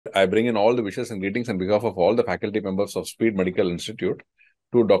I bring in all the wishes and greetings on behalf of all the faculty members of Speed Medical Institute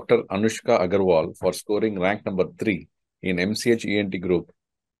to Dr. Anushka Agarwal for scoring rank number 3 in MCH ENT group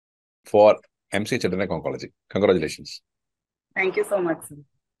for MCH Oncology. Congratulations. Thank you so much, sir.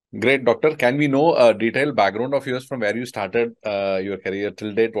 Great, doctor. Can we know a detailed background of yours from where you started your career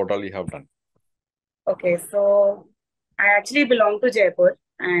till date? What all you have done? Okay, so I actually belong to Jaipur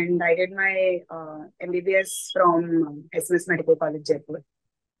and I did my MBBS from SMS Medical College, Jaipur.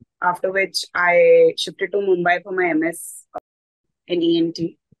 After which I shifted to Mumbai for my MS in ENT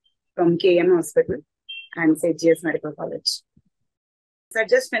from KM Hospital and MCH Medical College. So I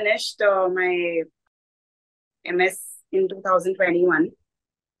just finished my MS in 2021.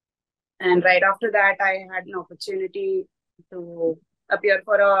 And right after that, I had an opportunity to appear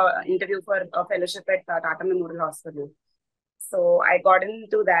for an interview for a fellowship at Tata Memorial Hospital. So I got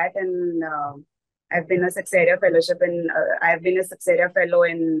into that, and I've been a Six Area Fellowship in. I've been a Six Area Fellow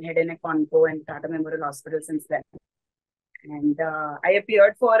in Head and Neck Onco and Tata Memorial Hospital since then. And I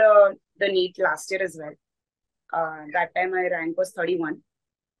appeared for the NEET last year as well. That time my rank was 31,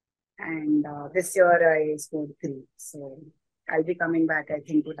 and this year I scored 3. So I'll be coming back, I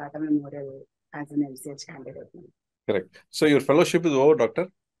think, to Tata Memorial as an MCH candidate. Correct. So your fellowship is over, doctor?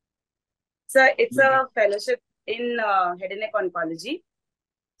 So it's a fellowship in head and neck oncology.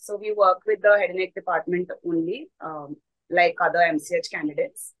 So we work with the head and neck department only, like other MCH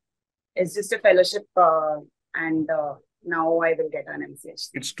candidates. It's just a fellowship, and now I will get an MCH.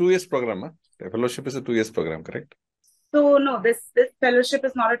 It's 2 years program, huh? The fellowship is a 2 years program, correct? So no, this fellowship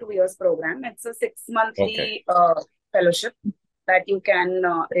is not a 2 years program. It's a 6-monthly fellowship that you can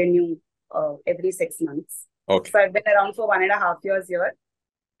renew every 6 months. Okay. So I've been around for 1.5 years here,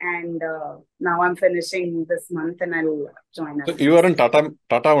 and now I'm finishing this month, and I'll join us. So you are in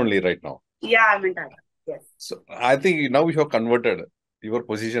Tata only right now? Yeah, I'm in Tata. Yes. So I think now you have converted your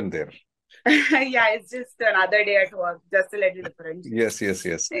position there. Yeah, it's just another day at work, just a little different. Yes.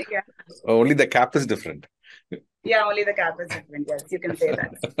 Yeah. Only the cap is different. Yeah, only the cap is different. Yes, you can say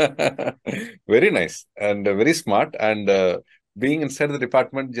that. Very nice and very smart. And being inside the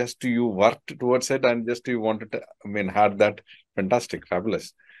department, just you worked towards it and just you wanted to, had that. Fantastic,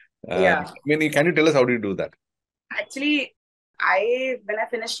 fabulous. Yeah. Can you tell us how do you do that? Actually, when I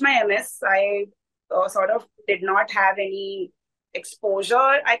finished my MS, I sort of did not have any exposure,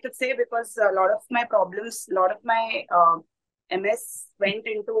 I could say, because a lot of my problems, a lot of my MS went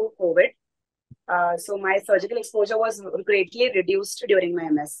into COVID. So my surgical exposure was greatly reduced during my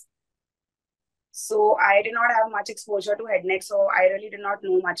MS. So I did not have much exposure to head neck, so I really did not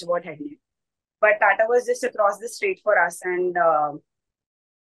know much about head neck. But Tata was just across the street for us, and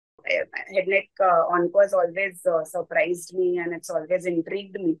head neck onco has always surprised me, and it's always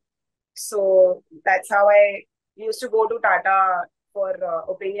intrigued me. So that's how I used to go to Tata for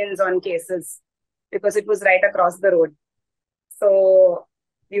opinions on cases, because it was right across the road. So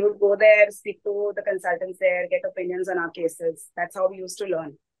we would go there, speak to the consultants there, get opinions on our cases. That's how we used to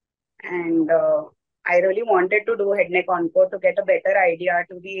learn. And I really wanted to do head neck onco to get a better idea,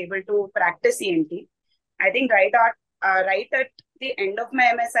 to be able to practice ENT. I think right at the end of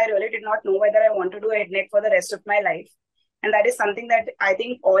my MS, I really did not know whether I want to do head neck for the rest of my life. And that is something that I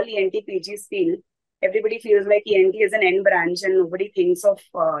think all ENT PGs feel. Everybody feels like ENT is an end branch, and nobody thinks of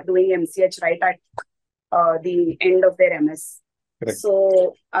doing MCH right at the end of their MS. Correct.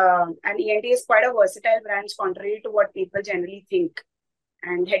 So, and ENT is quite a versatile branch, contrary to what people generally think.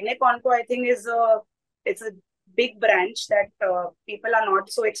 And head neck onco, I think, it's a big branch that people are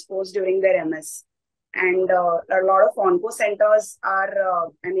not so exposed during their MS. And a lot of onco centers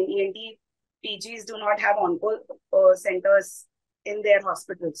are, ENT PGs do not have onco centers in their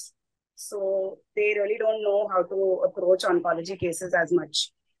hospitals. So they really don't know how to approach oncology cases as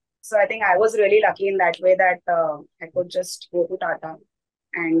much. So I think I was really lucky in that way that I could just go to Tata.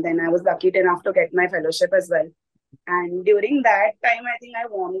 And then I was lucky enough to get my fellowship as well. And during that time, I think I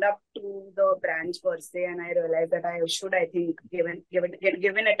warmed up to the branch per se, and I realized that I should, give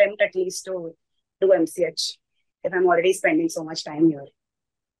an attempt at least to do MCH if I'm already spending so much time here.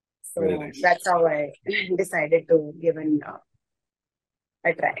 So nice. That's how I decided to give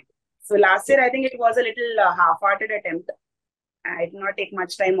a try. So last year, I think it was a little half-hearted attempt. I did not take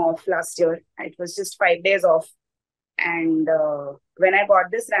much time off last year. It was just 5 days off. And when I got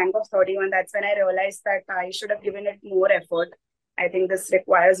this rank of 31, that's when I realized that I should have given it more effort. I think this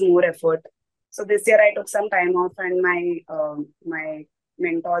requires more effort. So this year I took some time off, and my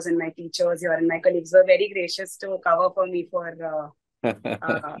mentors and my teachers here and my colleagues were very gracious to cover for me for this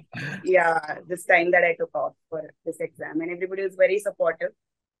time that I took off for this exam. And everybody was very supportive,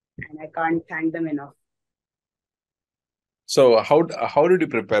 and I can't thank them enough. So how did you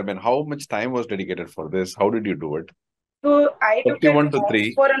prepare? I mean, how much time was dedicated for this? How did you do it? So I took it 51 to off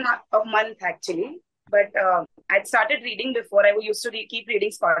 3. for a month actually, but I'd started reading before. I used to keep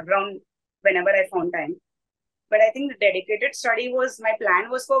reading Scott Brown whenever I found time. But I think the dedicated study was, my plan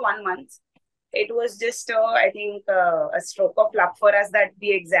was for 1 month. It was just, I think, a stroke of luck for us that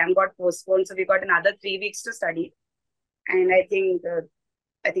the exam got postponed. So we got another 3 weeks to study. And I think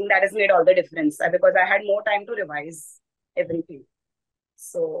that has made all the difference because I had more time to revise everything.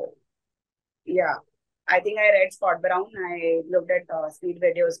 So, yeah, I think I read Scott Brown. I looked at speed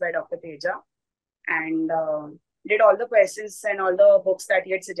videos by Dr. Teja and did all the questions and all the books that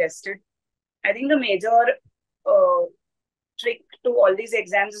he had suggested. I think the major trick to all these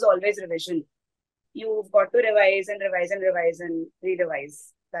exams is always revision. You've got to revise and revise and revise and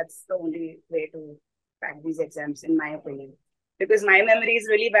re-revise. That's the only way to crack these exams, in my opinion. Because my memory is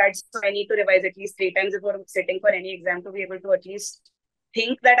really bad, so I need to revise at least 3 times before sitting for any exam to be able to at least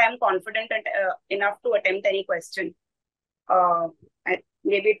think that I'm confident enough to attempt any question.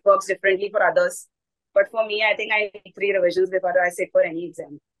 Maybe it works differently for others, but for me, I think I need 3 revisions before I sit for any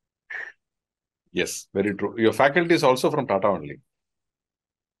exam. Yes, very true. Your faculty is also from Tata only.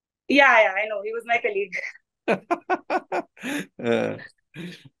 Yeah, I know. He was my colleague.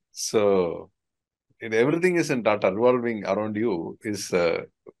 So everything is in Tata. Revolving around you is the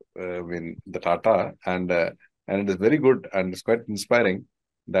Tata, and it is very good and it's quite inspiring.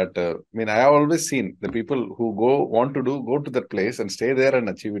 That I have always seen the people who want to go to that place and stay there and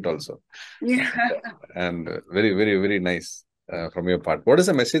achieve it also. Yeah. And very, very, very nice from your part. What is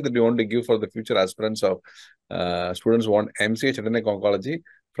the message that you want to give for the future aspirants of students who want MCH Oncology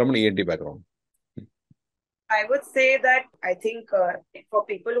from an ENT background? I would say that I think for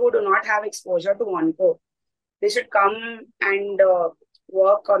people who do not have exposure to onco, they should come and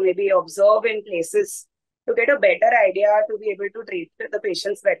work or maybe observe in places to get a better idea, to be able to treat the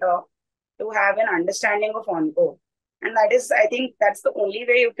patients better, to have an understanding of onco. And that is, I think that's the only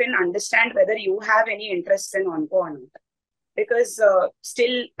way you can understand whether you have any interest in onco or not. Because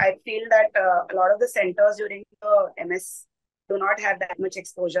still, I feel that a lot of the centers during the MS do not have that much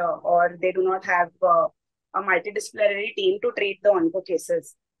exposure, or they do not have a multidisciplinary team to treat the onco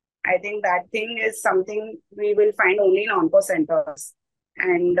cases. I think that thing is something we will find only in onco centers.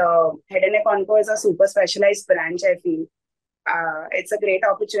 And head and neck onco is a super specialized branch, I feel. It's a great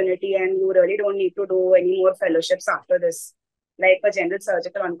opportunity, and you really don't need to do any more fellowships after this, like a general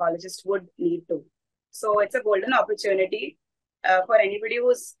surgical oncologist would need to. So it's a golden opportunity for anybody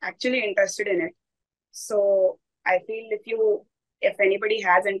who's actually interested in it. So I feel if anybody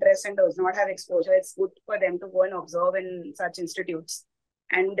has interest and does not have exposure, it's good for them to go and observe in such institutes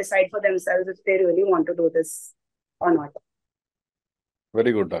and decide for themselves if they really want to do this or not.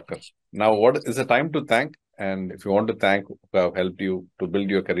 Very good, doctor. Now, what is the time to thank? And if you want to thank who have helped you to build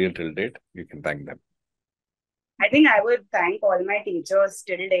your career till date, you can thank them. I think I would thank all my teachers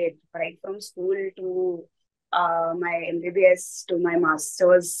till date, right from school to my MBBS to my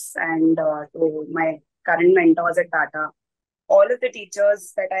masters and to my current mentors at Tata. All of the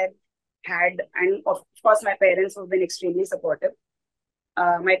teachers that I've had, and of course my parents who've been extremely supportive.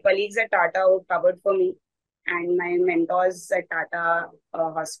 My colleagues at Tata who covered for me, and my mentors at Tata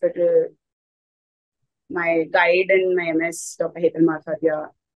Hospital, my guide in my MS, Dr. Hetal Marfadia,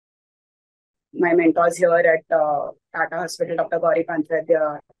 my mentors here at Tata Hospital, Dr. Gauri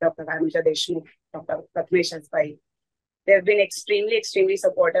Pantradya, Dr. Anushka Deshmukh, Dr. Pratmesh Aspai. They've been extremely, extremely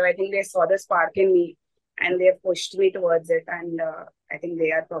supportive. I think they saw the spark in me and they've pushed me towards it. And I think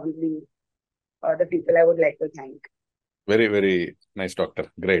they are probably the people I would like to thank. Very, very nice,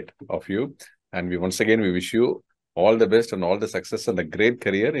 doctor. Great of you. And we once again, we wish you all the best and all the success and a great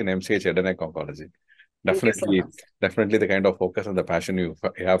career in MCH Head and Neck Oncology. Definitely, definitely the kind of focus and the passion you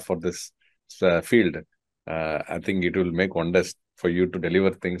have for this field. I think it will make wonders for you to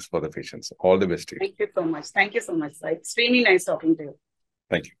deliver things for the patients. All the best to you. Thank you so much. Thank you so much. It's extremely nice talking to you.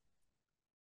 Thank you.